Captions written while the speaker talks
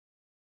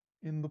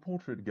In the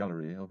portrait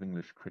gallery of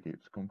English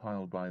cricket,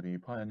 compiled by the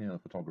pioneer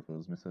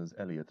photographers Messrs.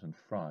 Elliot and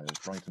Fry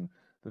of Brighton,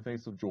 the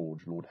face of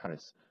George, Lord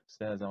Harris,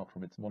 stares out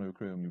from its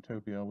monochrome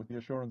utopia with the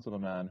assurance of a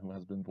man who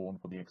has been born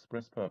for the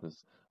express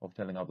purpose of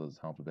telling others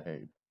how to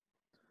behave.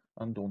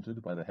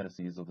 Undaunted by the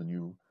heresies of the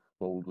new,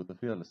 bold with the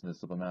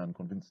fearlessness of a man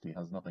convinced he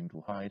has nothing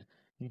to hide,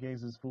 he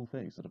gazes full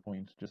face at a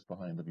point just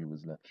behind the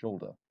viewer's left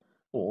shoulder,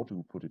 or,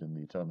 to put it in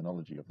the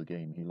terminology of the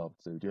game he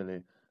loved so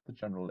dearly, the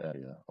general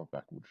area of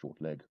backward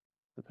short leg.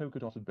 The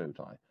polka-dotted bow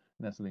tie,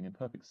 nestling in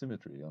perfect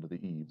symmetry under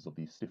the eaves of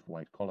the stiff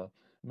white collar,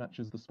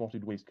 matches the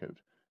spotted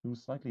waistcoat,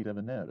 whose slightly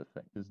debonair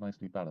effect is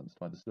nicely balanced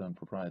by the stern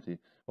propriety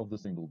of the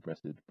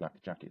single-breasted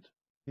black jacket.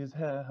 His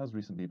hair has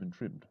recently been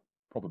trimmed,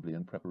 probably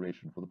in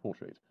preparation for the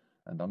portrait,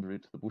 and under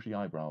it the bushy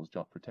eyebrows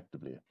jut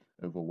protectively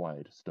over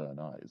wide, stern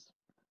eyes.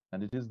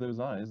 And it is those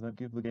eyes that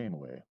give the game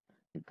away.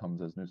 It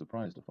comes as no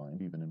surprise to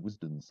find, even in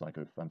Wisden's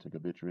sycophantic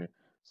obituary,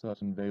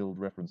 certain veiled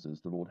references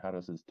to Lord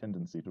Harris's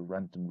tendency to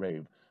rant and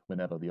rave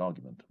whenever the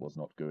argument was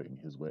not going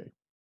his way.